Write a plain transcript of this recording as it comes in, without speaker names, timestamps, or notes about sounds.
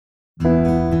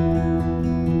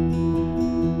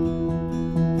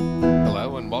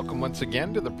welcome once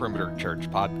again to the Perimeter Church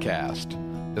Podcast.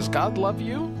 Does God love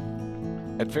you?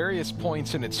 At various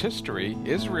points in its history,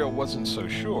 Israel wasn't so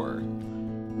sure.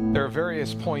 There are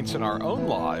various points in our own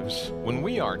lives when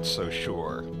we aren't so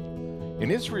sure. In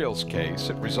Israel's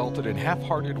case, it resulted in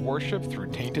half-hearted worship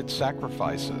through tainted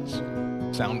sacrifices.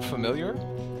 Sound familiar?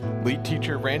 Lead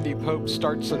teacher Randy Pope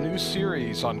starts a new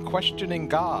series on questioning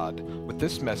God with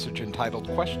this message entitled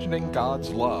Questioning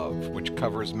God's Love, which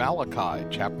covers Malachi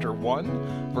chapter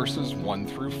 1, verses 1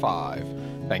 through 5.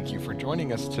 Thank you for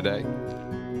joining us today.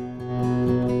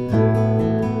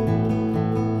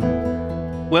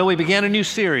 Well, we began a new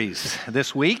series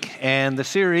this week, and the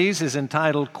series is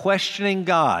entitled Questioning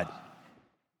God.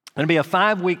 It's going to be a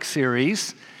 5-week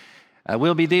series.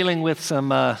 We'll be dealing with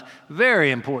some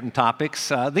very important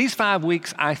topics. These 5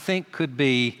 weeks, I think, could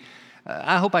be,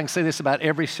 I hope I can say this about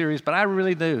every series, but I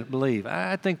really do believe,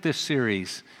 I think this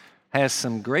series has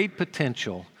some great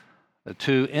potential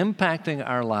to impacting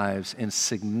our lives in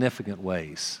significant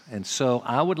ways. And so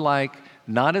I would like,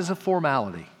 not as a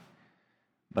formality,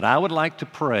 but I would like to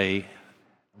pray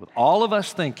with all of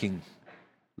us thinking,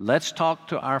 let's talk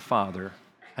to our Father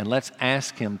and let's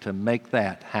ask Him to make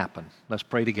that happen. Let's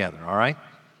pray together, all right?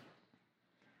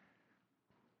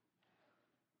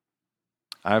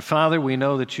 Our Father, we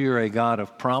know that you're a God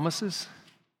of promises.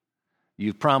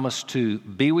 You've promised to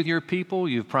be with your people.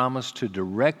 You've promised to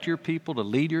direct your people, to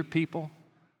lead your people,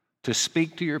 to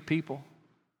speak to your people.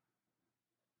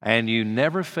 And you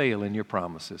never fail in your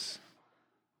promises.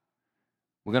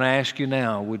 We're going to ask you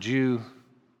now, would you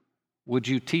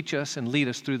teach us and lead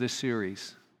us through this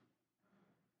series?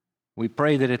 We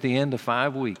pray that at the end of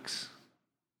 5 weeks,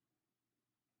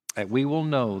 that we will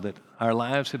know that our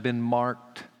lives have been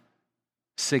marked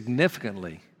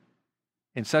significantly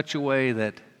in such a way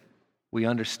that we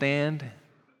understand,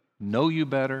 know you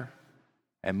better,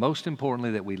 and most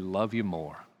importantly, that we love you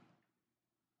more.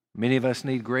 Many of us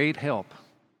need great help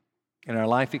in our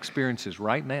life experiences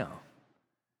right now,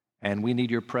 and we need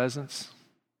your presence.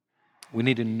 We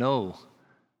need to know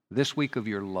this week of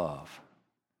your love.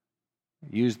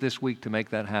 Use this week to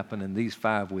make that happen in these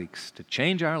 5 weeks to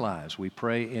change our lives. We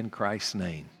pray in Christ's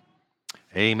name.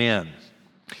 Amen.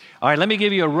 All right, let me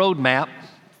give you a roadmap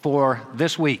for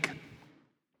this week,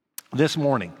 this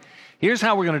morning. Here's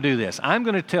how we're going to do this. I'm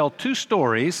going to tell 2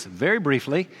 stories, very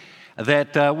briefly,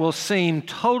 that will seem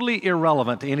totally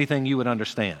irrelevant to anything you would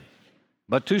understand.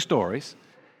 But 2 stories.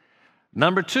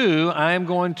 Number 2, I am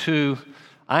going to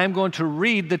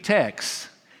read the text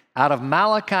out of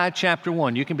Malachi chapter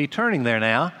 1. You can be turning there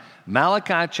now.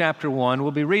 Malachi chapter 1.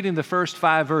 We'll be reading the first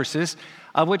 5 verses,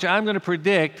 of which I'm going to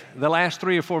predict the last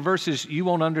 3 or 4 verses you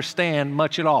won't understand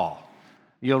much at all.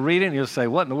 You'll read it and you'll say,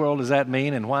 what in the world does that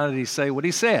mean, and why did he say what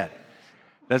he said?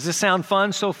 Does this sound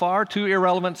fun so far? 2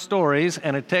 irrelevant stories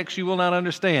and a text you will not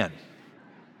understand.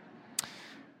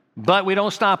 But we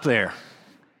don't stop there.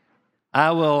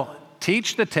 I will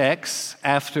teach the text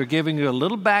after giving you a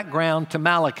little background to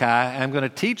Malachi. I'm going to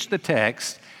teach the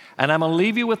text, and I'm going to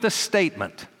leave you with a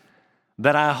statement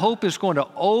that I hope is going to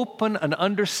open an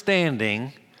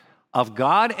understanding of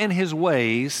God and His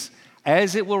ways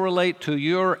as it will relate to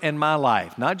your and my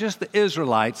life. Not just the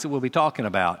Israelites that we'll be talking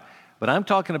about, but I'm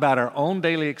talking about our own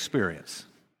daily experience.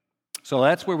 So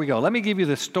that's where we go. Let me give you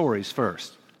the stories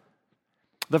first.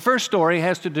 The first story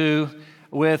has to do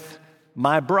with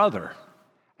my brother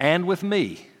and with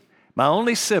me. My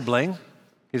only sibling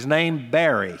is named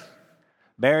Barry.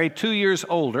 Barry, 2 years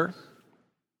older.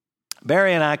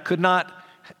 Barry and I could not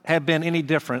have been any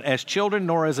different as children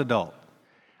nor as adults.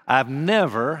 I've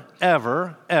never,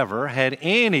 ever, ever had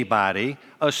anybody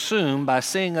assume by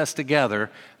seeing us together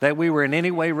that we were in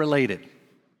any way related.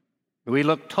 We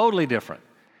looked totally different.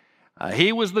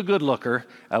 He was the good looker.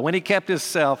 When he kept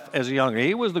himself as a younger,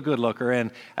 he was the good looker.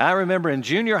 And I remember in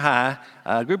junior high,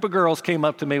 a group of girls came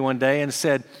up to me one day and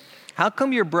said, how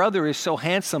come your brother is so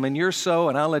handsome and you're so,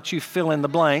 and I'll let you fill in the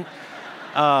blank.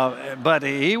 But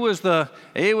he was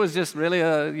just really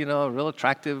a real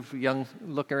attractive young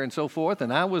looker and so forth.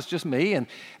 And I was just me.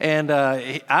 And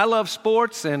I love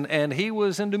sports and he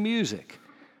was into music.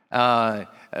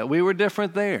 We were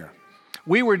different there.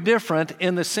 We were different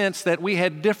in the sense that we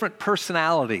had different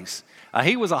personalities.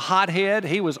 He was a hothead.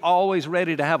 He was always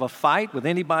ready to have a fight with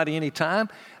anybody, anytime,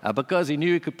 because he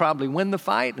knew he could probably win the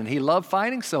fight, and he loved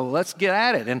fighting, so let's get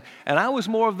at it. And I was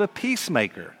more of the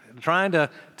peacemaker, trying to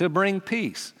bring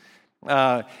peace.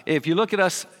 If you look at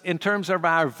us in terms of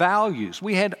our values,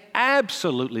 we had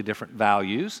absolutely different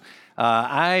values.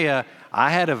 I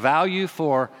had a value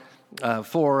for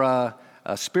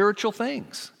spiritual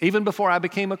things. Even before I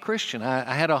became a Christian,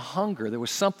 I had a hunger. There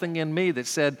was something in me that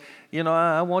said,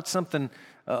 I want something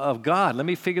of God. Let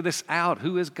me figure this out.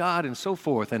 Who is God and so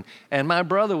forth. And my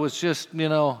brother was just,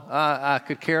 I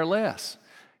could care less.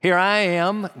 Here I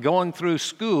am going through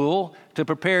school to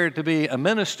prepare to be a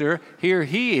minister. Here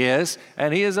he is,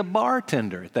 and he is a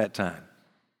bartender at that time.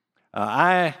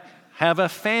 I have a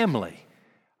family.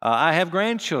 I have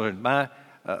grandchildren.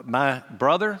 My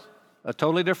brother, a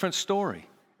totally different story.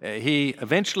 He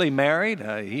eventually married.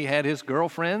 He had his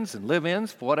girlfriends and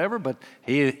live-ins, whatever, but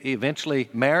he eventually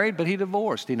married, but he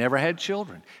divorced. He never had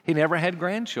children. He never had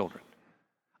grandchildren.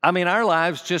 I mean, our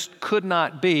lives just could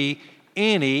not be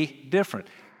any different.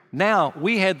 Now,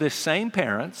 we had the same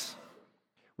parents.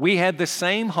 We had the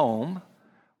same home.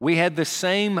 We had the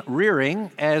same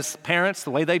rearing as parents,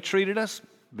 the way they treated us,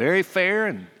 very fair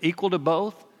and equal to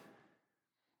both.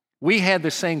 We had the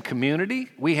same community.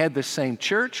 We had the same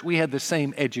church. We had the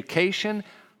same education.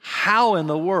 How in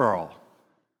the world?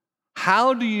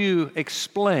 How do you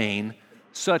explain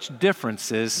such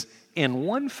differences in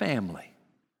one family?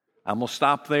 I'm going to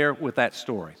stop there with that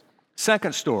story.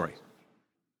 Second story.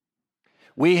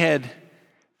 We had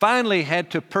finally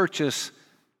had to purchase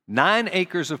 9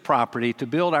 acres of property to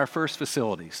build our first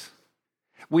facilities.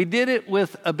 We did it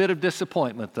with a bit of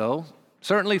disappointment, though.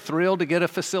 Certainly thrilled to get a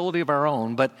facility of our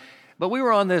own, but we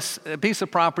were on this piece of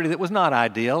property that was not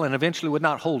ideal and eventually would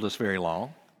not hold us very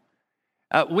long.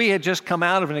 We had just come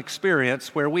out of an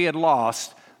experience where we had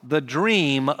lost the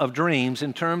dream of dreams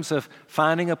in terms of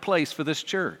finding a place for this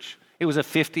church. It was a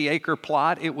 50-acre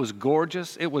plot. It was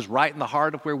gorgeous. It was right in the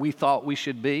heart of where we thought we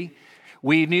should be.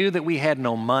 We knew that we had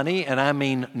no money, and I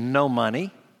mean no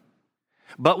money.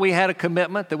 But we had a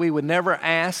commitment that we would never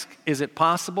ask, is it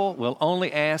possible? We'll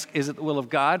only ask, is it the will of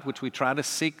God? Which we try to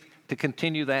seek to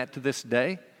continue that to this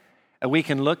day. And we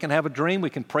can look and have a dream. We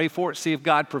can pray for it, see if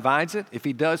God provides it. If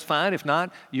he does, fine. If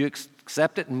not, you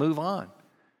accept it and move on.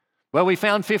 Well, we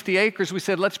found 50 acres. We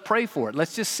said, let's pray for it.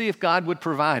 Let's just see if God would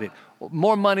provide it.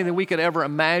 More money than we could ever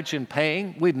imagine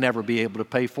paying. We'd never be able to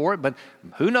pay for it, but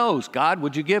who knows? God,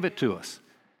 would you give it to us?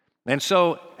 And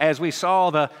so as we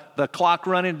saw the clock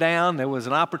running down, there was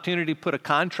an opportunity to put a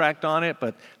contract on it,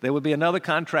 but there would be another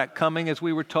contract coming, as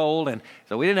we were told, and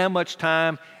so we didn't have much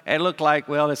time, and it looked like,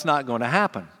 well, it's not going to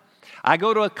happen. I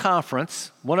go to a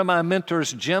conference. One of my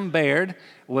mentors, Jim Baird,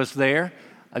 was there.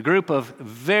 A group of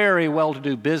very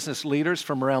well-to-do business leaders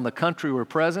from around the country were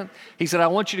present. He said, I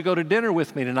want you to go to dinner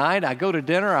with me tonight. I go to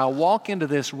dinner. I walk into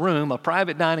this room, a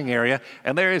private dining area,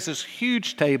 and there is this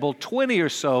huge table, 20 or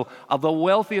so of the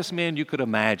wealthiest men you could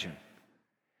imagine.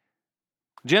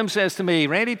 Jim says to me,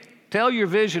 Randy, tell your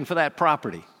vision for that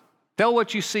property. Tell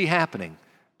what you see happening.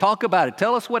 Talk about it.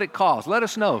 Tell us what it costs. Let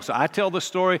us know. So I tell the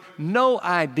story, no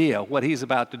idea what he's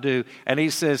about to do. And he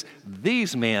says,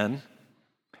 these men,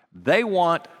 they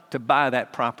want to buy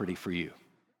that property for you.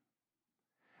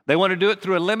 They want to do it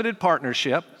through a limited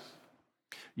partnership.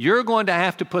 You're going to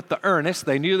have to put the earnest.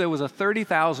 They knew there was a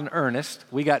 $30,000 earnest.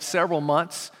 We got several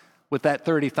months with that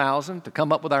 $30,000 to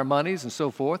come up with our monies and so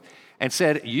forth, and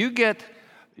said, you get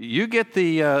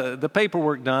the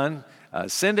paperwork done.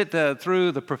 Send it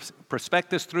through the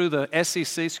prospectus through the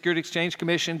SEC, Security Exchange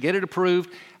Commission, get it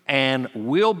approved, and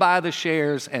we'll buy the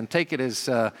shares and take it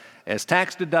as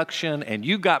tax deduction, and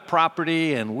you got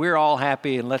property, and we're all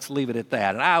happy, and let's leave it at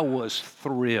that. And I was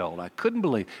thrilled. I couldn't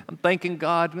believe it. I'm thanking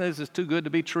God, this is too good to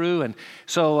be true. And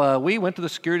so we went to the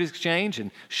Securities Exchange and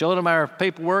showed them our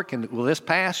paperwork, and will this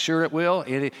pass? Sure it will.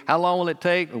 How long will it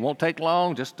take? It won't take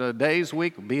long, just days,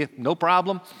 week, will be no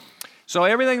problem. So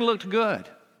everything looked good.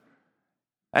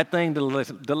 That thing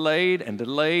delayed and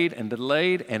delayed and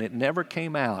delayed, and it never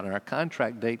came out, and our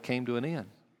contract date came to an end.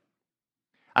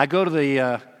 I go to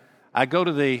the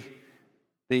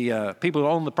people who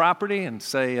own the property and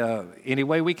say, any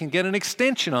way we can get an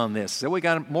extension on this? So we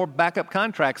got more backup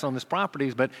contracts on this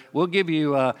property, but we'll give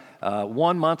you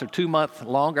 1 month or 2 months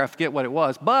longer. I forget what it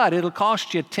was, but it'll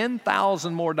cost you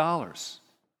 $10,000 more.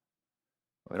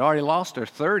 We'd already lost our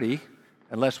 30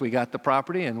 unless we got the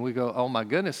property, and we go, oh my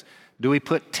goodness, do we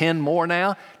put 10 more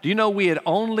now? Do you know we had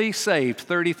only saved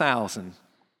 $30,000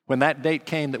 when that date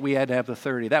came that we had to have the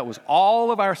 30? That was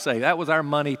all of our save. That was our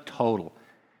money total.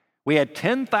 We had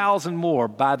 $10,000 more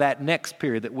by that next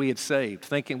period that we had saved,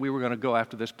 thinking we were going to go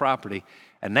after this property.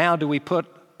 And now do we put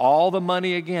all the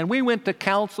money again? We went to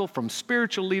counsel from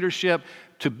spiritual leadership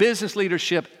to business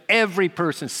leadership. Every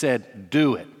person said,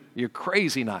 do it. You're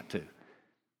crazy not to.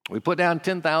 We put down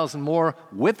 $10,000 more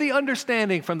with the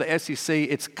understanding from the SEC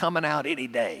it's coming out any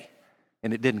day,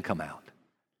 and it didn't come out.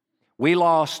 We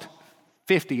lost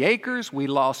 50 acres. We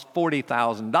lost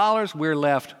 $40,000. We're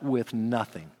left with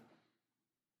nothing.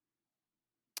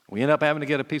 We end up having to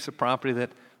get a piece of property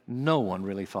that no one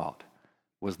really thought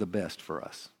was the best for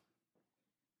us.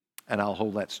 and I'll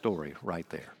hold that story right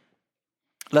there.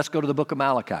 Let's go to the book of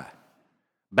Malachi.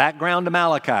 Background to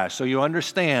Malachi, so you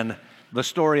understand the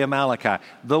story of Malachi.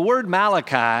 The word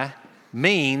Malachi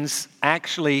means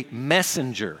actually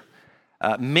messenger.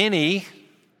 Many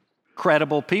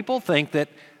credible people think that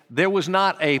there was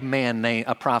not a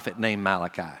prophet named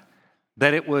Malachi,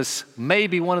 that it was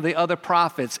maybe one of the other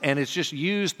prophets, and it's just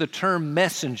used the term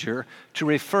messenger to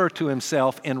refer to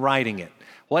himself in writing it.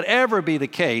 Whatever be the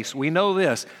case, we know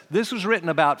this. This was written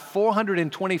about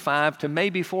 425 to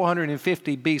maybe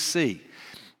 450 BC.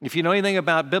 If you know anything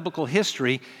about biblical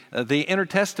history, the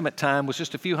intertestament time was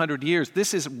just a few hundred years.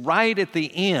 This is right at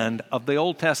the end of the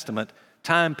Old Testament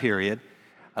time period.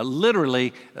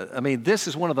 This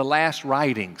is one of the last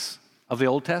writings of the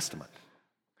Old Testament.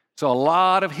 So a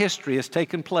lot of history has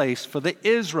taken place for the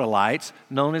Israelites,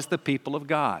 known as the people of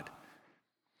God.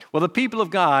 Well, the people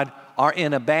of God are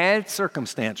in a bad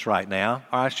circumstance right now,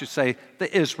 or I should say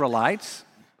the Israelites.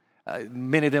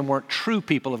 Many of them weren't true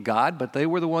people of God, but they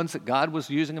were the ones that God was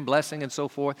using and blessing and so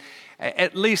forth.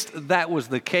 At least that was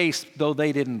the case, though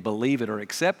they didn't believe it or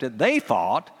accept it. They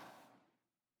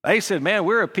said, man,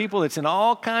 we're a people that's in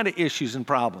all kind of issues and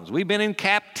problems. We've been in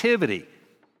captivity.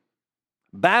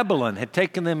 Babylon had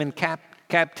taken them in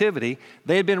captivity.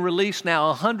 They had been released now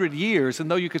 100 years, and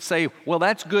though you could say, well,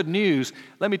 that's good news,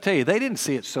 let me tell you, they didn't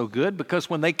see it so good, because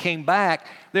when they came back,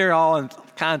 they're all in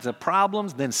kinds of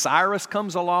problems. Then Cyrus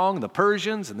comes along, the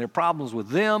Persians, and their problems with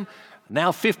them.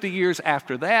 Now 50 years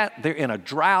after that, they're in a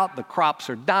drought. The crops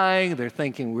are dying. They're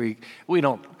thinking,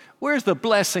 where's the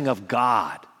blessing of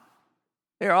God?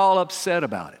 They're all upset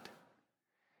about it.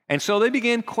 And so they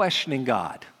began questioning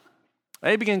God.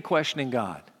 They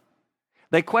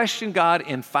question God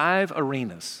in 5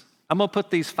 arenas. I'm going to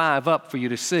put these 5 up for you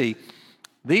to see.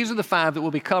 These are the 5 that we'll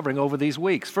be covering over these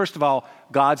weeks. First of all,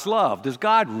 God's love. Does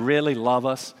God really love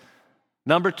us?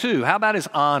 Number 2, how about his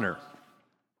honor?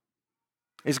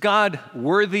 Is God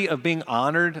worthy of being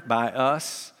honored by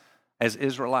us as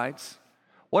Israelites?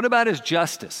 What about his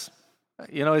justice?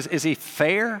 Is he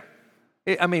fair?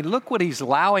 Look what he's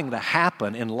allowing to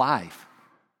happen in life.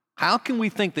 How can we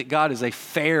think that God is a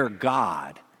fair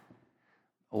God?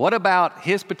 What about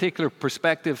his particular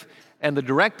perspective and the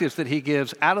directives that he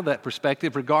gives out of that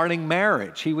perspective regarding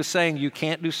marriage? He was saying you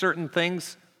can't do certain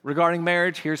things regarding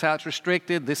marriage. Here's how it's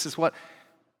restricted. This is what.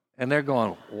 And they're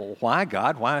going, well, why,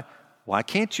 God? Why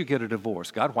can't you get a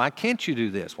divorce? God, why can't you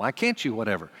do this? Why can't you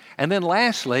whatever? And then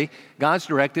lastly, God's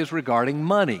directives regarding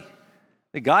money.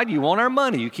 God, you want our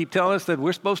money. You keep telling us that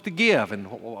we're supposed to give. And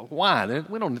why?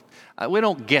 We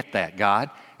don't get that, God.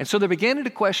 And so they're beginning to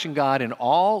question God in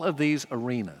all of these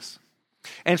arenas.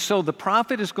 And so the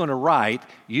prophet is going to write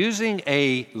using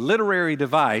a literary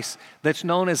device that's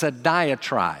known as a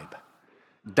diatribe.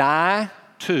 Diatribe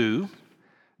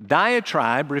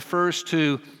refers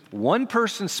to one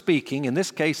person speaking. In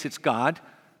this case, it's God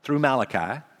through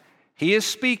Malachi. He is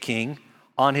speaking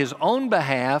on his own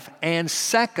behalf, and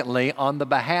secondly, on the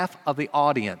behalf of the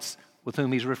audience with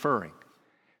whom he's referring.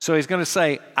 So he's going to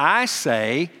say, I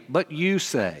say, but you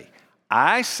say.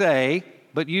 I say,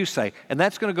 but you say. And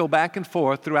that's going to go back and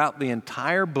forth throughout the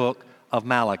entire book of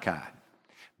Malachi.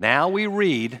 Now we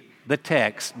read the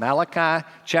text, Malachi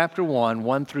chapter 1,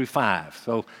 1 through 5.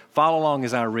 So follow along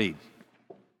as I read.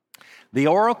 The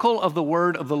oracle of the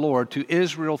word of the Lord to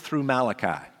Israel through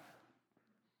Malachi.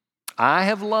 I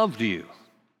have loved you,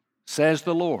 says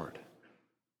the Lord.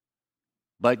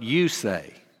 But you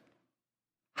say,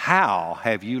 how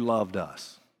have you loved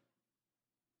us?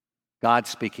 God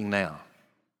speaking now.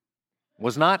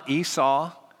 Was not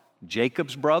Esau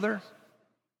Jacob's brother,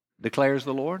 declares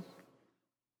the Lord?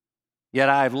 Yet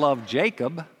I have loved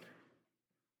Jacob,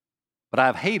 but I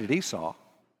have hated Esau.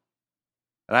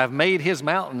 And I have made his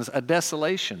mountains a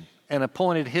desolation and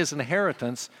appointed his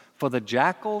inheritance for the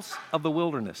jackals of the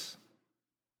wilderness.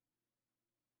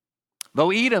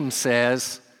 Though Edom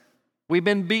says, we've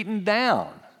been beaten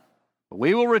down, but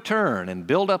we will return and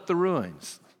build up the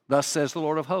ruins. Thus says the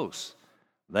Lord of hosts.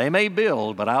 They may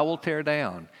build, but I will tear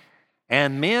down.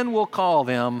 And men will call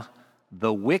them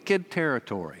the wicked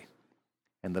territory,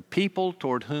 and the people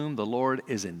toward whom the Lord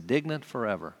is indignant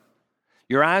forever.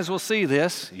 Your eyes will see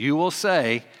this. You will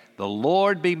say, the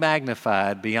Lord be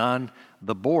magnified beyond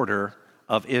the border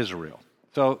of Israel.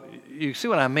 So you see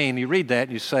what I mean? You read that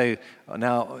and you say,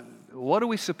 now, what are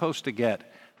we supposed to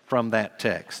get from that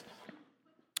text?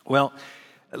 Well,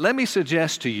 let me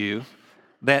suggest to you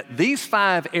that these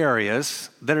 5 areas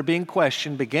that are being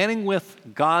questioned, beginning with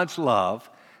God's love,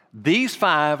 these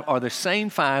 5 are the same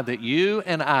 5 that you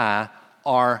and I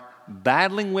are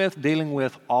battling with, dealing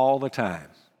with all the time.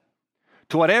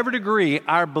 To whatever degree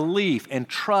our belief and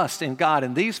trust in God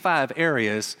in these 5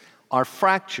 areas are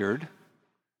fractured,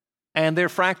 and they're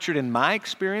fractured in my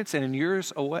experience and in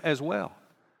yours as well.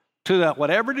 To that,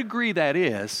 whatever degree that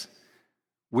is,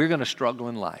 we're going to struggle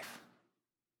in life.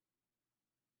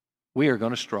 We are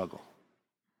going to struggle.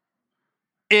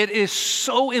 It is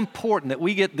so important that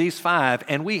we get these 5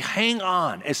 and we hang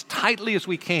on as tightly as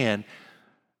we can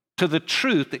to the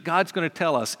truth that God's going to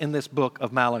tell us in this book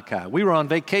of Malachi. We were on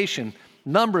vacation a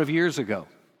number of years ago,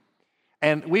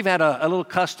 and we've had a little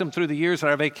custom through the years on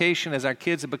our vacation as our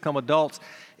kids have become adults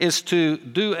is to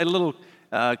do a little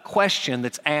question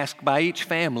that's asked by each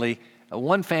family,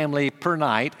 one family per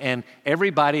night, and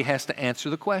everybody has to answer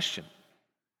the question.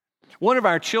 One of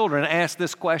our children asked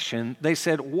this question. They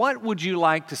said, "What would you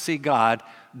like to see God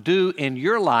do in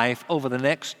your life over the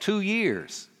next 2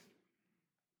 years?"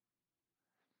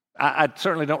 I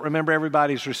certainly don't remember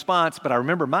everybody's response, but I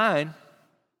remember mine.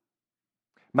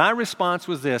 My response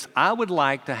was this: I would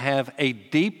like to have a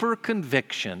deeper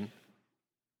conviction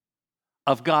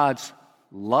of God's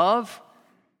love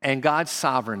and God's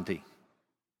sovereignty.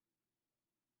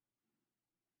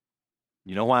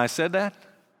 You know why I said that?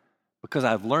 Because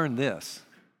I've learned this.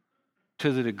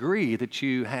 To the degree that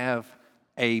you have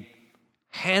a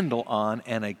handle on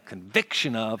and a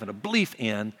conviction of and a belief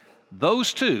in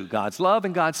those two, God's love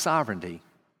and God's sovereignty,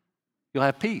 you'll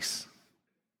have peace.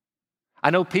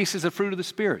 I know peace is a fruit of the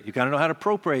Spirit. You've got to know how to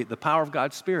appropriate the power of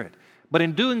God's Spirit. But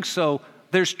in doing so,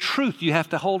 there's truth you have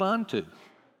to hold on to.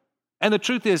 And the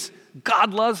truth is,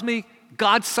 God loves me,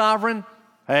 God's sovereign.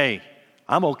 Hey,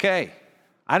 I'm okay.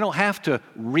 I don't have to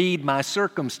read my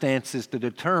circumstances to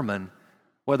determine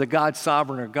whether God's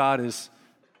sovereign or God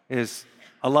is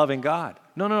a loving God.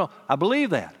 No. I believe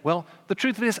that. Well, the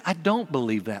truth is, I don't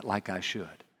believe that like I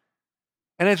should.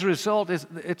 And as a result,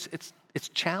 it's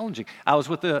challenging. I was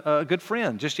with a good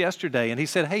friend just yesterday, and he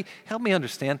said, "Hey, help me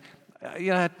understand.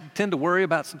 I tend to worry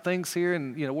about some things here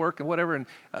and, work and whatever. And,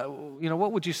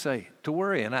 what would you say to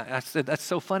worry?" And I said, "That's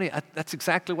so funny. That's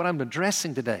exactly what I'm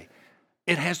addressing today.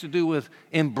 It has to do with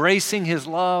embracing His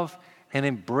love and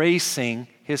embracing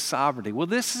His sovereignty." Well,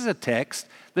 this is a text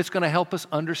that's going to help us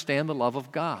understand the love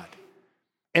of God.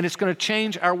 And it's going to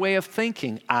change our way of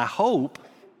thinking, I hope,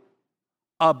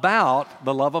 about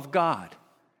the love of God.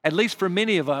 At least for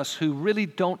many of us who really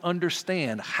don't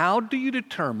understand, how do you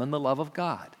determine the love of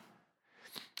God?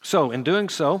 So, in doing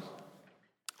so,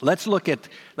 let's look at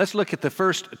the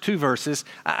first 2 verses.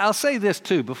 I'll say this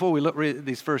too before we read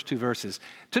these first 2 verses.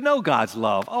 To know God's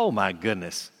love, oh my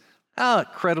goodness, how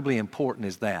incredibly important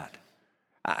is that?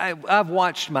 I've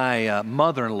watched my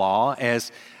mother-in-law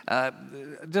as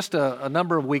just a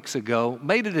number of weeks ago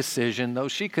made a decision, though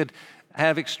she could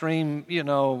have extreme,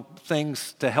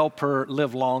 things to help her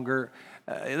live longer.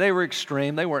 They were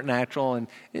extreme. They weren't natural. And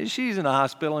she's in the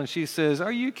hospital, and she says,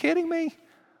 "Are you kidding me?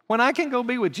 When I can go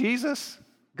be with Jesus,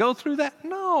 go through that?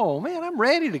 No, man, I'm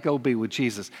ready to go be with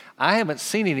Jesus." I haven't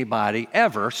seen anybody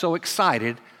ever so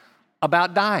excited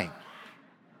about dying.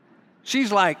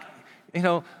 She's like,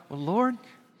 "Well, Lord,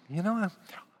 I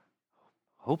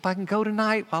hope I can go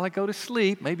tonight while I go to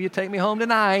sleep. Maybe you take me home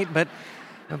tonight, but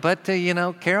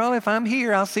Carol, if I'm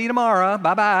here, I'll see you tomorrow.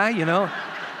 Bye-bye,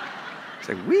 It's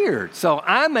like weird. So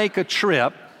I make a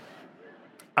trip.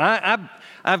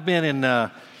 I've been in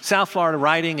South Florida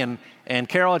writing, and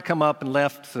Carol had come up and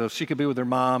left so she could be with her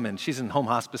mom, and she's in home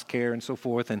hospice care and so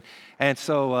forth. And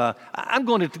so I'm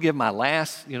going to give my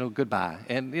last, goodbye.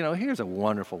 And, here's a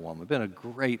wonderful woman, been a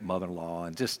great mother-in-law,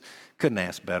 and just couldn't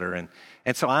ask better.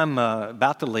 And so I'm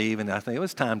about to leave, and I think it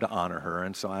was time to honor her.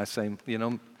 And so I say,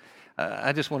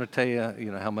 I just want to tell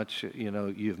you, how much,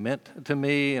 you've meant to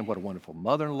me, and what a wonderful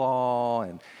mother-in-law,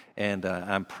 and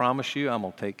I promise you I'm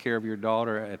going to take care of your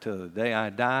daughter until the day I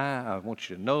die. I want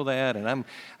you to know that. And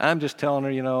I'm just telling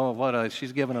her,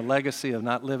 she's given a legacy of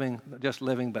not just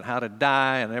living, but how to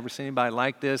die. And I've never seen anybody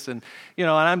like this. And, and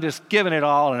I'm just giving it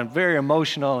all, and I'm very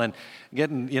emotional and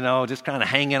getting, just kind of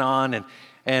hanging on.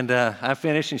 And I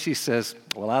finish, and she says,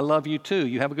 "Well, I love you too.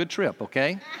 You have a good trip,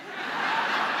 okay?"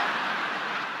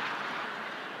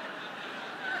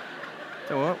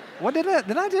 So what did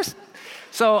I just...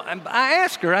 So I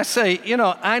ask her, I say,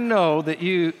 I know that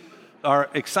you are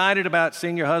excited about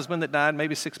seeing your husband that died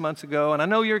maybe 6 months ago, and I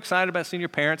know you're excited about seeing your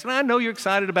parents, and I know you're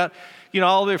excited about,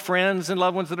 all their friends and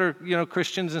loved ones that are,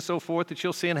 Christians and so forth that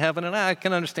you'll see in heaven, and I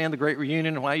can understand the great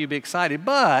reunion and why you'd be excited,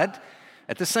 but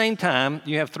at the same time,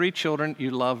 you have 3 children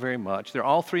you love very much. They're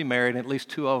all 3 married, and at least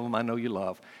 2 of them I know you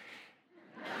love.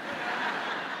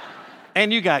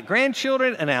 And you got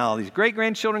grandchildren and now all these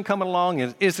great-grandchildren coming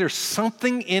along. Is there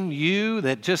something in you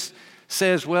that just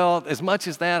says, well, as much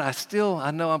as that,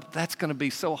 I know that's going to be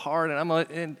so hard.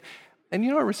 And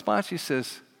you know her response? She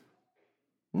says,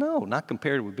 no, not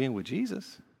compared with being with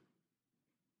Jesus.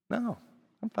 No,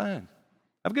 I'm fine.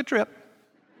 Have a good trip.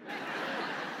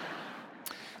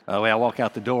 I walk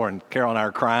out the door, and Carol and I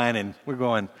are crying, and we're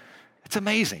going, it's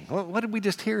amazing. What did we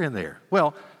just hear in there?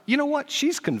 Well, you know what?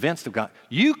 She's convinced of God.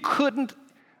 You couldn't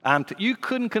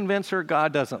convince her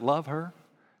God doesn't love her,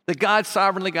 that God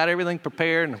sovereignly got everything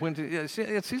prepared. And when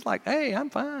she's like, hey, I'm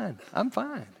fine.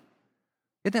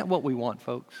 Isn't that what we want,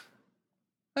 folks?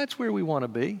 That's where we want to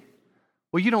be.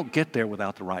 Well, you don't get there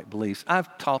without the right beliefs.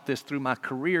 I've taught this through my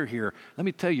career here. Let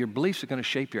me tell you, your beliefs are going to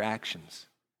shape your actions.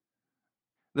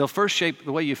 They'll first shape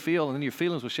the way you feel, and then your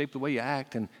feelings will shape the way you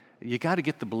act, and you got to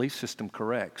get the belief system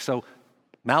correct. So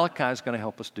Malachi is going to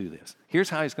help us do this. Here's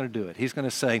how he's going to do it. He's going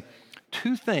to say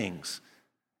 2 things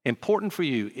important for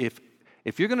you.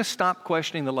 If you're going to stop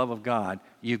questioning the love of God,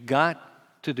 you've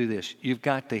got to do this. You've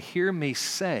got to hear me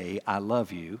say, I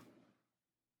love you.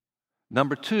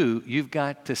 Number 2, you've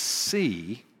got to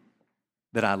see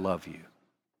that I love you.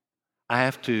 I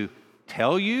have to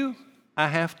tell you, I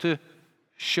have to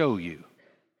show you.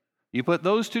 You put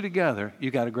those 2 together,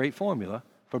 you got a great formula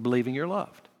for believing you're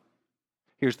loved.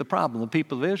 Here's the problem. The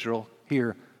people of Israel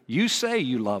hear, you say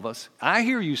you love us. I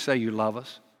hear you say you love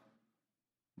us,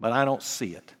 but I don't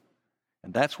see it.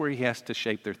 And that's where he has to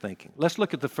shape their thinking. Let's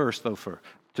look at the first, though,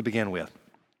 to begin with.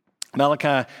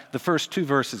 Malachi, the first 2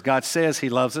 verses, God says he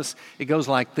loves us. It goes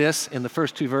like this in the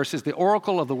first 2 verses, the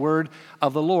oracle of the word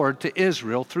of the Lord to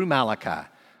Israel through Malachi.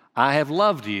 I have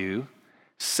loved you,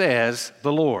 says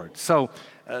the Lord. So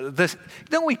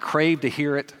don't we crave to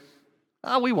hear it?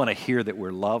 We want to hear that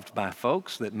we're loved by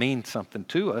folks that mean something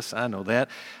to us. I know that.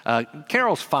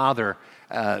 Carol's father,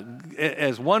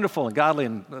 as wonderful and godly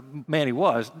and man he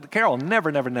was, Carol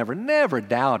never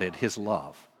doubted his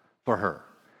love for her.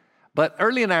 But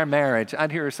early in our marriage,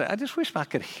 I'd hear her say, I just wish I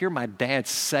could hear my dad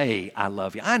say, I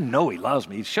love you. I know he loves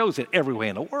me. He shows it every way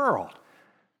in the world.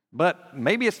 But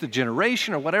maybe it's the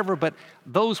generation or whatever, but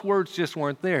those words just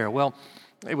weren't there. Well,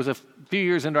 it was a few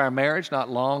years into our marriage, not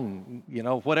long,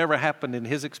 whatever happened in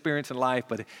his experience in life,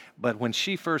 but when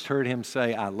she first heard him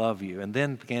say, I love you, and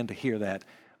then began to hear that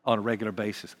on a regular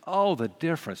basis, the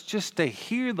difference, just to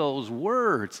hear those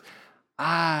words,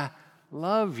 I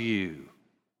love you,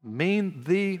 mean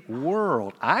the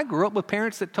world. I grew up with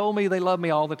parents that told me they loved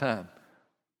me all the time.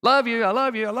 Love you, I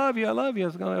love you, I love you, I love you. I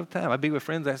was going to have time. I'd be with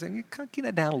friends, I'd say, you can keep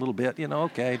that down a little bit,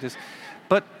 okay.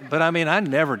 But I mean, I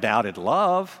never doubted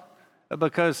love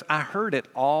because I heard it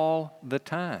all the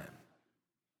time.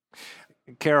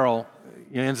 Carol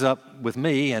ends up with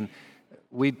me, and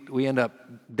we end up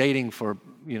dating for,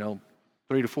 3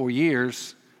 to 4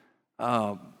 years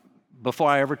before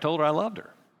I ever told her I loved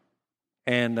her.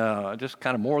 And just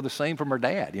kind of more of the same from her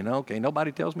dad, Okay,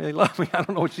 nobody tells me they love me. I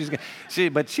don't know what she's going to say.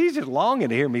 But she's just longing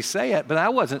to hear me say it. But I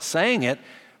wasn't saying it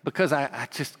because I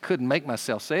just couldn't make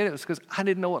myself say it. It was because I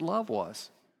didn't know what love was.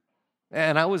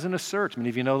 And I was in a search. Many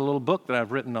of you know the little book that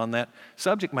I've written on that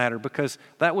subject matter because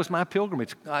that was my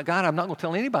pilgrimage. God, I'm not going to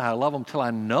tell anybody I love them until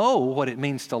I know what it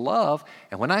means to love.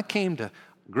 And when I came to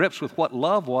grips with what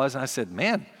love was, I said,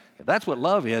 man, if that's what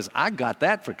love is, I got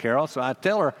that for Carol. So I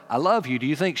tell her, I love you. Do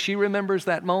you think she remembers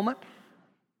that moment?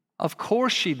 Of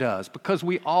course she does, because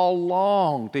we all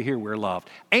long to hear we're loved.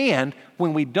 And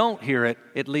when we don't hear it,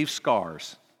 it leaves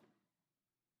scars.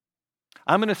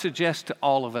 I'm going to suggest to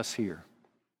all of us here,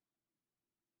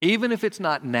 even if it's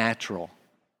not natural,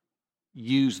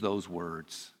 use those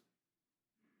words.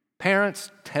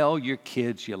 Parents, tell your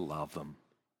kids you love them.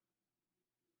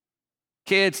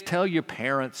 Kids, tell your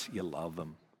parents you love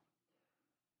them.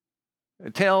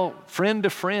 Tell friend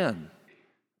to friend.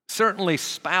 Certainly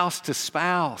spouse to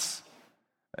spouse.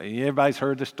 Everybody's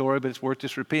heard the story, but it's worth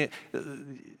just repeating.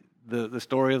 The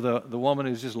story of the woman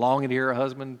who's just longing to hear her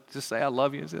husband just say, I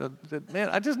love you. He said, man,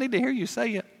 I just need to hear you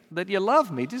say that you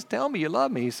love me. Just tell me you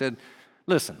love me. He said,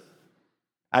 listen,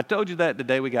 I told you that the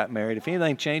day we got married. If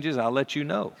anything changes, I'll let you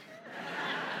know.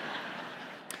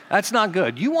 That's not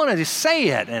good. You want to just say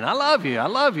it, and I love you, I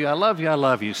love you, I love you, I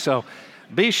love you. So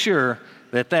be sure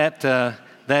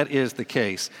that is the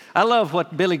case. I love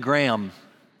what Billy Graham,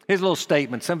 his little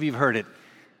statement, some of you have heard it,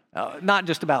 not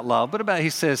just about love, but he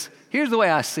says, here's the way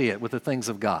I see it with the things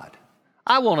of God.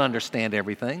 I won't understand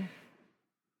everything,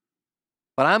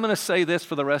 but I'm going to say this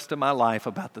for the rest of my life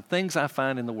about the things I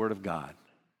find in the Word of God.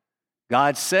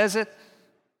 God says it,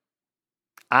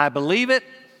 I believe it,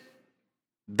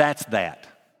 that's that.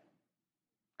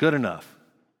 Good enough.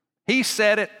 He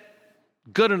said it,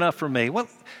 good enough for me. Well,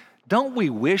 don't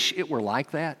we wish it were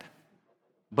like that?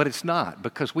 But it's not,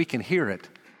 because we can hear it,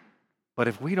 But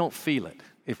if we don't feel it,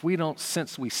 if we don't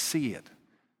sense we see it,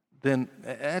 then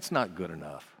that's not good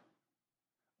enough.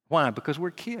 Why? Because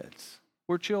we're kids.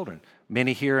 We're children.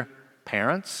 Many here,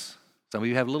 parents. Some of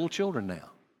you have little children now.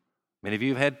 Many of you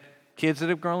have had kids that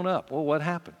have grown up. Well, what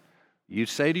happened? You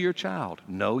say to your child,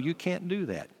 no, you can't do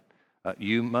that.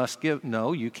 You must give,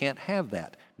 no, you can't have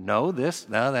that. No, this,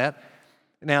 no, that.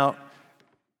 Now,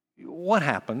 what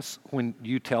happens when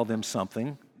you tell them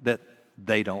something that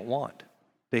they don't want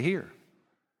to hear?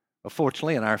 Well,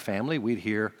 fortunately, in our family, we'd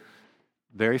hear,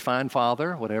 very fine,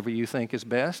 Father, whatever you think is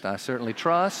best, I certainly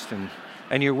trust,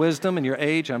 and your wisdom and your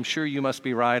age, I'm sure you must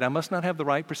be right. I must not have the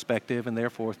right perspective, and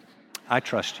therefore, I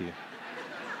trust you.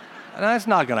 And that's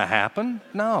not going to happen.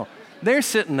 No. They're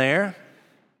sitting there,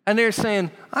 and they're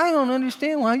saying, I don't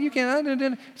understand why you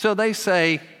can't. So they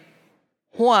say,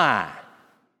 why?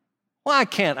 Why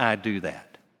can't I do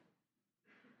that?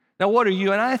 Now, what are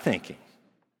you and I thinking?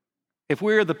 If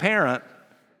we're the parent,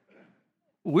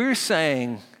 we're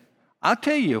saying, I'll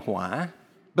tell you why,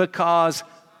 because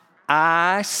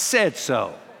I said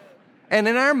so. And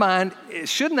in our mind,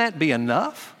 shouldn't that be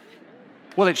enough?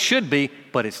 Well, it should be,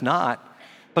 but it's not.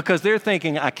 Because they're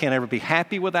thinking, I can't ever be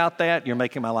happy without that. You're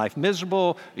making my life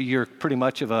miserable. You're pretty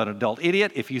much of an adult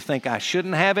idiot if you think I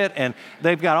shouldn't have it. And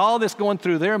they've got all this going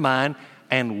through their mind.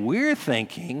 And we're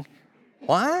thinking,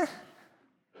 why?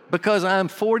 Because I'm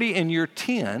 40 and you're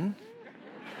 10.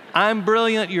 I'm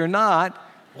brilliant, you're not.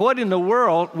 What in the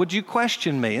world would you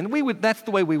question me? And that's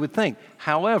the way we would think.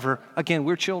 However, again,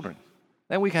 we're children.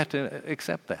 And we have to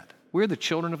accept that. We're the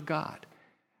children of God.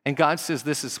 And God says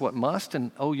this is what must,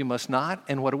 and oh, you must not.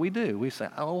 And what do? We say,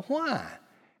 oh, why?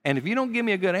 And if you don't give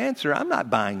me a good answer, I'm not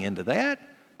buying into that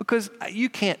because you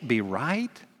can't be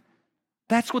right.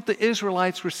 That's what the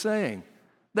Israelites were saying.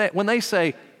 That when they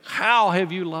say, how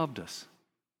have you loved us?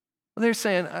 Well, they're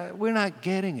saying, we're not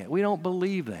getting it. We don't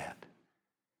believe that.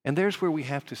 And there's where we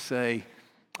have to say,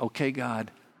 okay,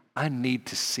 God, I need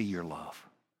to see your love.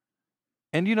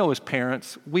 And you know, as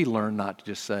parents, we learn not to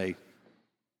just say,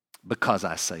 because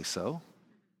I say so.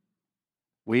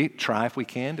 We try, if we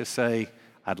can, to say,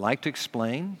 I'd like to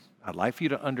explain. I'd like for you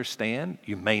to understand.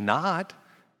 You may not,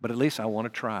 but at least I want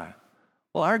to try.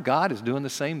 Well, our God is doing the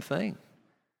same thing.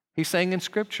 He's saying in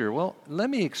Scripture, well, let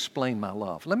me explain my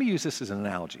love. Let me use this as an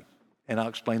analogy, and I'll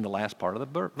explain the last part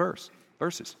of the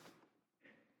verses.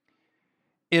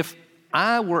 If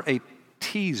I were a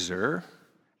teaser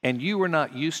and you were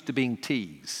not used to being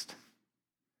teased,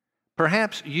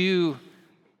 perhaps you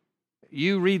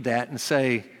read that and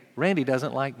say, Randy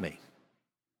doesn't like me.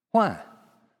 Why?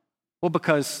 Well,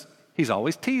 because he's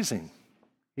always teasing.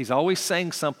 He's always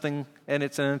saying something, and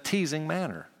it's in a teasing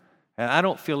manner. And I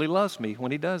don't feel he loves me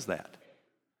when he does that.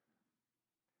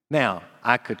 Now,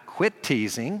 I could quit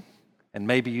teasing, and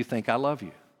maybe you think I love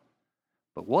you.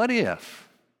 But what if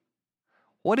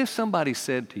somebody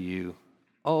said to you,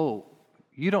 oh,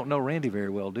 you don't know Randy very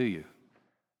well, do you?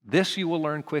 This you will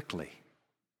learn quickly.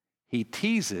 He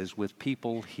teases with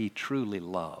people he truly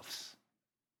loves.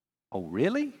 Oh,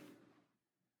 really?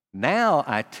 Now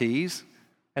I tease,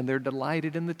 and they're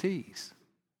delighted in the tease.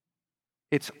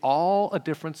 It's all a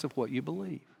difference of what you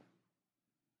believe.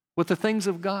 With the things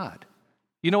of God,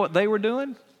 you know what they were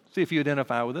doing? See if you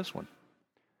identify with this one.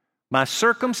 My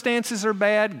circumstances are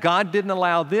bad. God didn't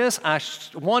allow this. I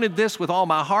wanted this with all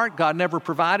my heart. God never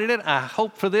provided it. I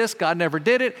hoped for this. God never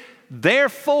did it.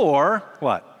 Therefore,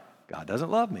 what? God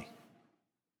doesn't love me.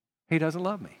 He doesn't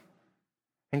love me.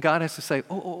 And God has to say,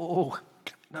 no,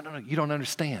 you don't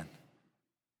understand.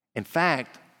 In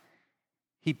fact,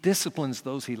 He disciplines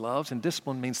those He loves, and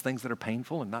discipline means things that are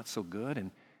painful and not so good.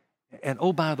 And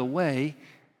oh, by the way,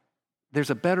 there's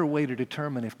a better way to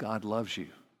determine if God loves you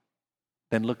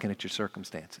than looking at your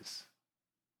circumstances.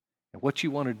 And what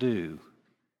you want to do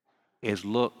is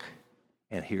look,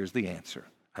 and here's the answer.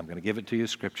 I'm going to give it to you in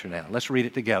Scripture now. Let's read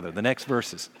it together. The next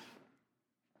verses.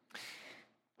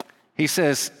 He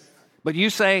says, but you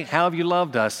say, how have you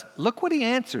loved us? Look what he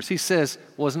answers. He says,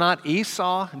 was not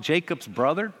Esau Jacob's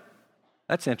brother?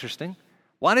 That's interesting.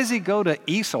 Why does he go to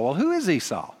Esau? Well, who is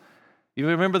Esau? You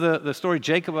remember the story,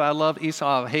 Jacob I loved,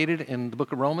 Esau I hated, in the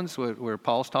book of Romans, where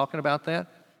Paul's talking about that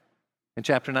in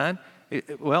chapter 9?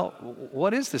 Well,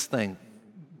 what is this thing?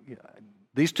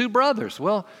 These two brothers.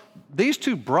 Well, these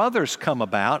two brothers come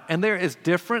about, and they're as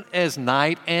different as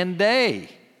night and day.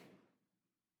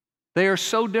 They are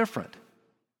so different.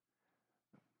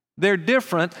 They're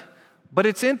different, but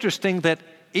it's interesting that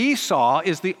Esau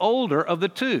is the older of the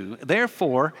two.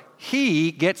 Therefore,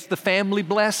 he gets the family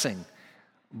blessing.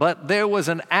 But there was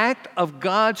an act of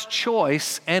God's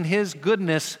choice and His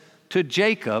goodness to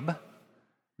Jacob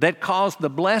that caused the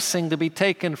blessing to be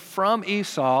taken from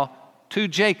Esau to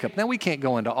Jacob. Now, we can't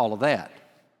go into all of that.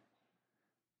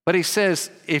 But he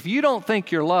says, if you don't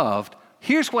think you're loved,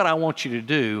 here's what I want you to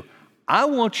do. I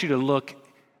want you to look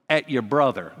at your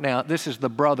brother. Now, this is the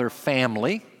brother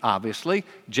family, obviously.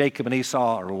 Jacob and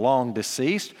Esau are long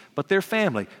deceased, but they're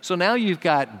family. So now you've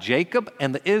got Jacob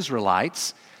and the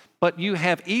Israelites, but you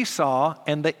have Esau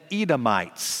and the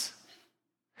Edomites.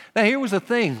 Now, here was the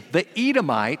thing. The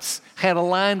Edomites had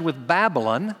aligned with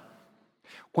Babylon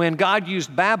when God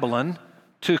used Babylon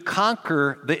to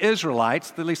conquer the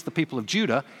Israelites, at least the people of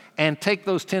Judah, and take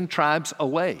those 10 tribes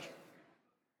away.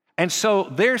 And so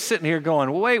they're sitting here going,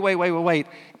 wait.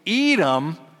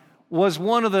 Edom was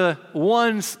one of the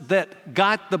ones that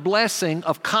got the blessing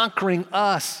of conquering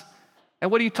us.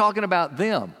 And what are you talking about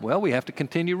them? Well, we have to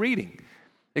continue reading.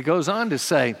 It goes on to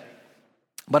say,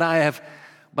 But I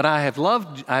have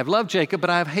loved Jacob, but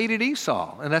I have hated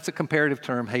Esau. And that's a comparative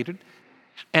term, hated.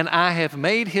 And I have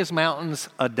made his mountains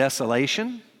a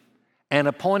desolation and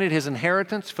appointed his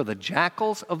inheritance for the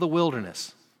jackals of the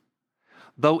wilderness.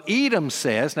 Though Edom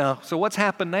says, now, so what's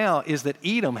happened now is that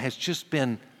Edom has just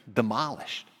been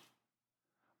demolished.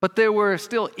 But there were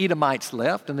still Edomites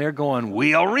left, and they're going,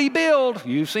 we'll rebuild.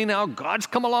 You've seen how God's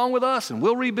come along with us, and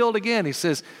we'll rebuild again. He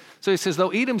says, though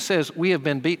Edom says, we have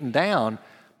been beaten down,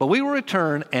 but we will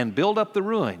return and build up the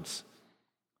ruins.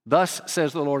 Thus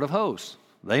says the Lord of hosts,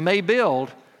 they may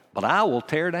build, but I will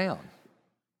tear down.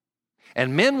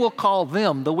 And men will call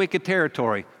them the wicked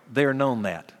territory. They're known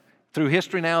that. Through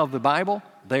history now of the Bible,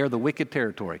 they are the wicked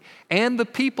territory. And the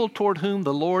people toward whom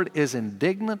the Lord is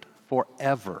indignant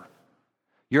forever.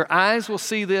 Your eyes will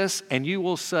see this, and you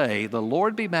will say, the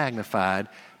Lord be magnified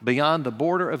beyond the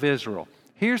border of Israel.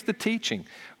 Here's the teaching.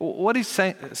 What he's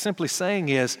simply saying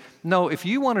is, no, if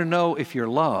you want to know if you're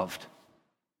loved,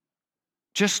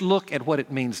 just look at what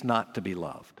it means not to be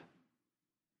loved.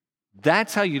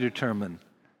 That's how you determine.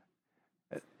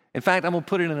 In fact, I'm going to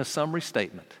put it in a summary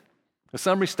statement. A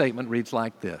summary statement reads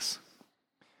like this.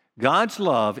 God's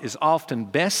love is often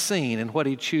best seen in what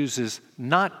he chooses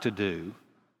not to do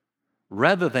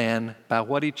rather than by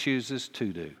what he chooses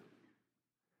to do.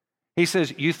 He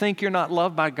says, you think you're not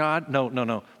loved by God?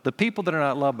 No. The people that are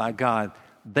not loved by God,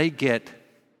 they get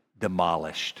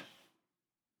demolished.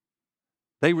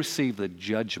 They receive the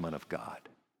judgment of God.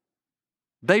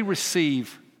 They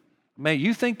receive,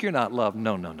 you think you're not loved?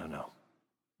 No.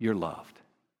 You're loved.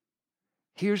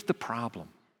 Here's the problem.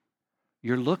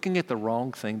 You're looking at the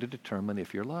wrong thing to determine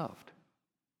if you're loved.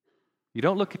 You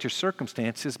don't look at your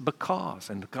circumstances because,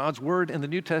 and God's word in the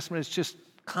New Testament has just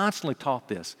constantly taught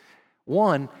this.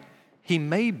 One, he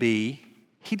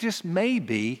just may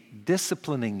be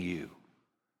disciplining you.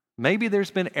 Maybe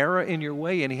there's been error in your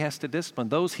way and he has to discipline.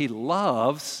 Those he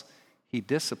loves, he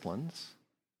disciplines.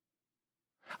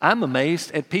 I'm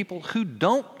amazed at people who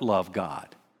don't love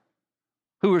God,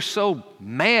 who are so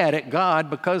mad at God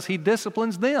because he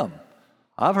disciplines them.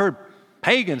 I've heard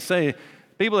pagans say,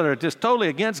 people that are just totally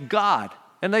against God,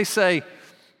 and they say,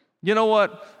 you know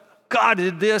what, God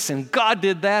did this and God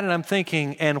did that, and I'm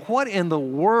thinking, and what in the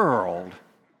world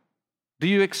do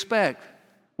you expect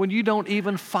when you don't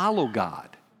even follow God?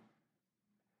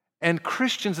 And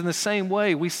Christians in the same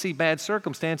way, we see bad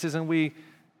circumstances and we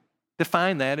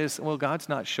define that as, well, God's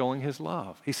not showing his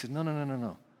love. He says,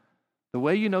 no. The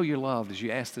way you know you're loved is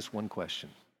you ask this one question.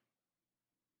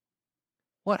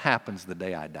 What happens the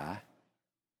day I die?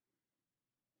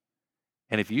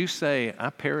 And if you say, I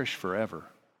perish forever,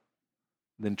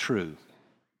 then true,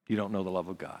 you don't know the love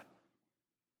of God.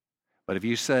 But if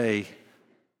you say,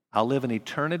 I'll live in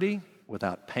eternity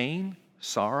without pain,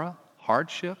 sorrow,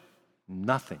 hardship,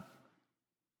 nothing,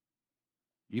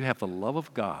 you have the love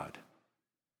of God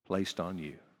placed on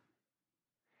you.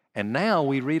 And now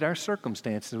we read our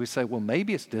circumstances and we say, well,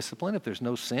 maybe it's discipline if there's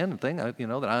no sin and thing, that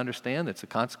I understand that's a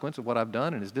consequence of what I've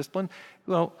done and his discipline.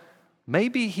 Well,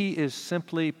 maybe he is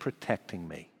simply protecting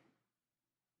me.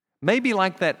 Maybe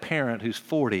like that parent who's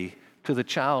 40 to the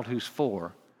child who's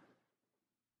 4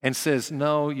 and says,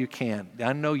 no, you can't.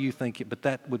 I know you think it, but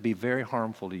that would be very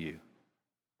harmful to you.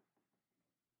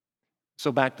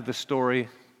 So back to the story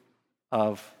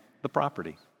of the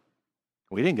property.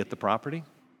 We didn't get the property.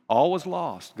 All was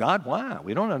lost. God, why?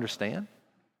 We don't understand.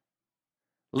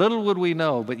 Little would we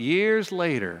know, but years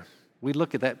later, we'd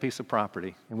look at that piece of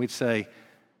property and we'd say,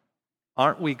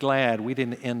 aren't we glad we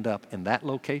didn't end up in that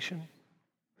location?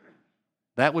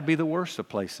 That would be the worst of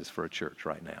places for a church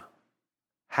right now.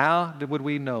 How would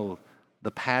we know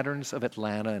the patterns of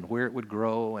Atlanta and where it would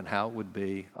grow and how it would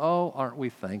be? Oh, aren't we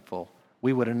thankful?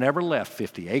 We would have never left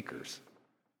 50 acres.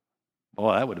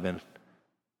 Boy, that'd been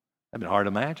hard to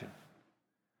imagine.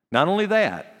 Not only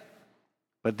that,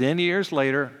 But then years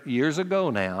later, years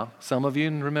ago now, some of you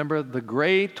remember the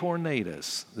great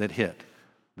tornadoes that hit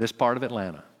this part of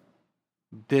Atlanta.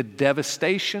 Did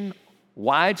devastation,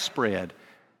 widespread,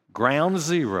 ground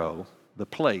zero, the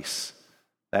place,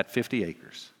 that 50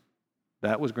 acres.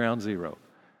 That was ground zero.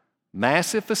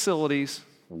 Massive facilities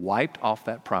wiped off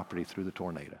that property through the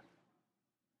tornado.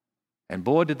 And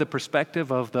boy, did the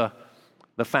perspective of the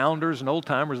founders and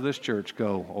old-timers of this church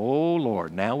go, oh,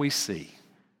 Lord, now we see.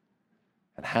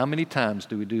 And how many times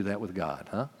do we do that with God,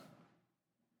 huh?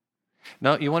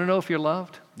 Now, you want to know if you're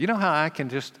loved? You know how I can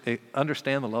just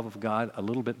understand the love of God a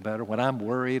little bit better? When I'm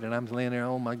worried and I'm laying there,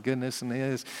 oh my goodness, and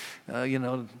this,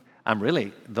 I'm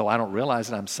really, though I don't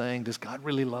realize it, I'm saying, does God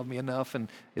really love me enough? And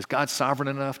is God sovereign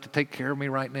enough to take care of me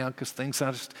right now? Because things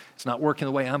it's not working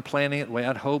the way I'm planning it, the way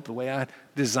I'd hoped, the way I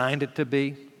designed it to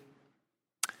be.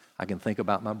 I can think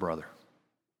about my brother.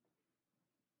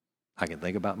 I can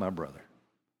think about my brother.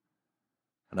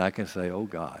 And I can say, oh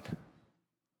God,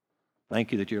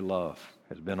 thank you that your love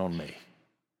has been on me.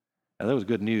 Now that was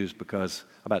good news because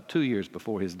about 2 years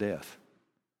before his death,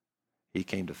 he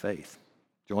came to faith,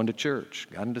 joined a church,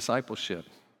 got in discipleship,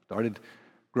 started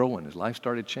growing, his life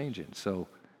started changing. So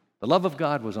the love of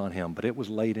God was on him, but it was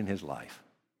late in his life.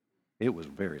 It was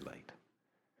very late.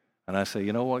 And I say,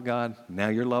 you know what, God, now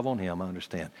your love on him, I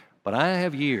understand. But I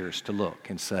have years to look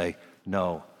and say,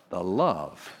 no, the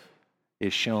love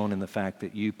is shown in the fact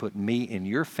that you put me in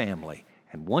your family.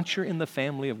 And once you're in the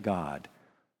family of God,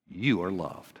 you are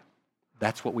loved.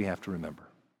 That's what we have to remember.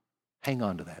 Hang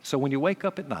on to that. So when you wake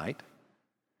up at night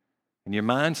and your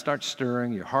mind starts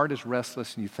stirring, your heart is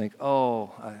restless, and you think,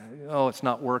 it's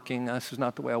not working, this is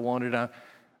not the way I wanted it,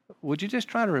 would you just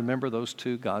try to remember those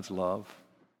two, God's love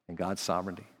and God's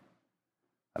sovereignty?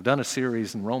 I've done a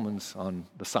series in Romans on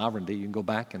the sovereignty. You can go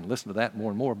back and listen to that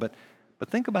more and more. But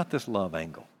think about this love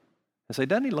angle. And say,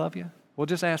 doesn't he love you? Well,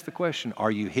 just ask the question, are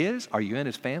you his? Are you in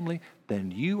his family?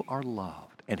 Then you are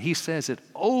loved. And he says it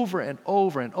over and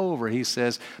over and over. He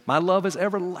says, my love is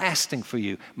everlasting for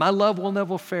you. My love will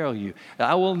never fail you.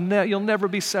 You'll never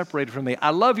be separated from me. I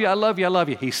love you, I love you, I love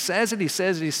you. He says it, he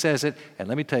says it, he says it. And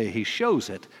let me tell you, he shows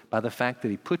it by the fact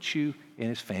that he puts you in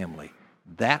his family.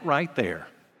 That right there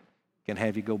can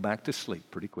have you go back to sleep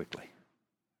pretty quickly.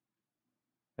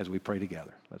 As we pray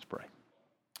together, let's pray.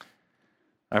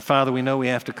 Our Father, we know we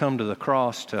have to come to the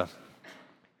cross to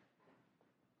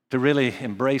really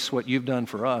embrace what you've done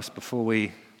for us before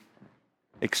we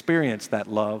experience that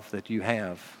love that you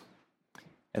have.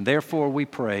 And therefore we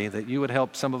pray that you would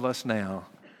help some of us now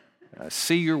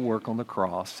see your work on the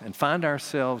cross and find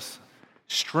ourselves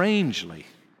strangely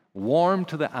warm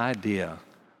to the idea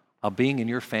of being in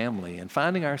your family and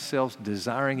finding ourselves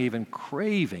desiring, even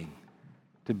craving,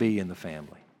 to be in the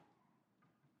family.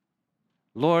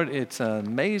 Lord, it's an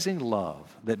amazing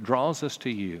love that draws us to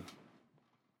you,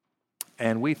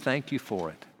 and we thank you for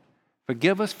it.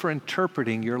 Forgive us for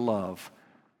interpreting your love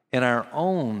in our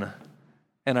own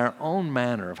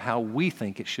manner of how we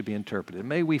think it should be interpreted.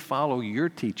 May we follow your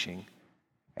teaching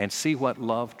and see what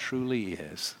love truly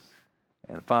is.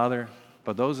 And Father,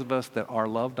 for those of us that are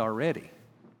loved already,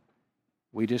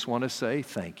 we just want to say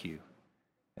thank you.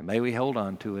 And may we hold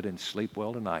on to it and sleep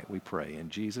well tonight, we pray. In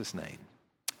Jesus' name,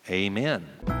 amen.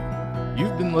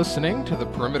 You've been listening to the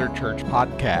Perimeter Church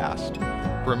podcast.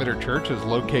 Perimeter Church is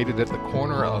located at the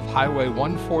corner of Highway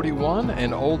 141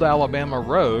 and Old Alabama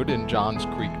Road in Johns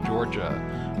Creek,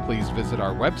 Georgia. Please visit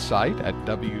our website at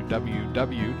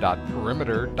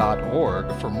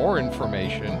www.perimeter.org for more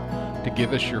information, to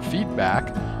give us your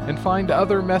feedback, and find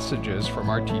other messages from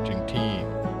our teaching team.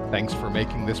 Thanks for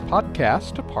making this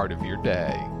podcast a part of your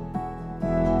day.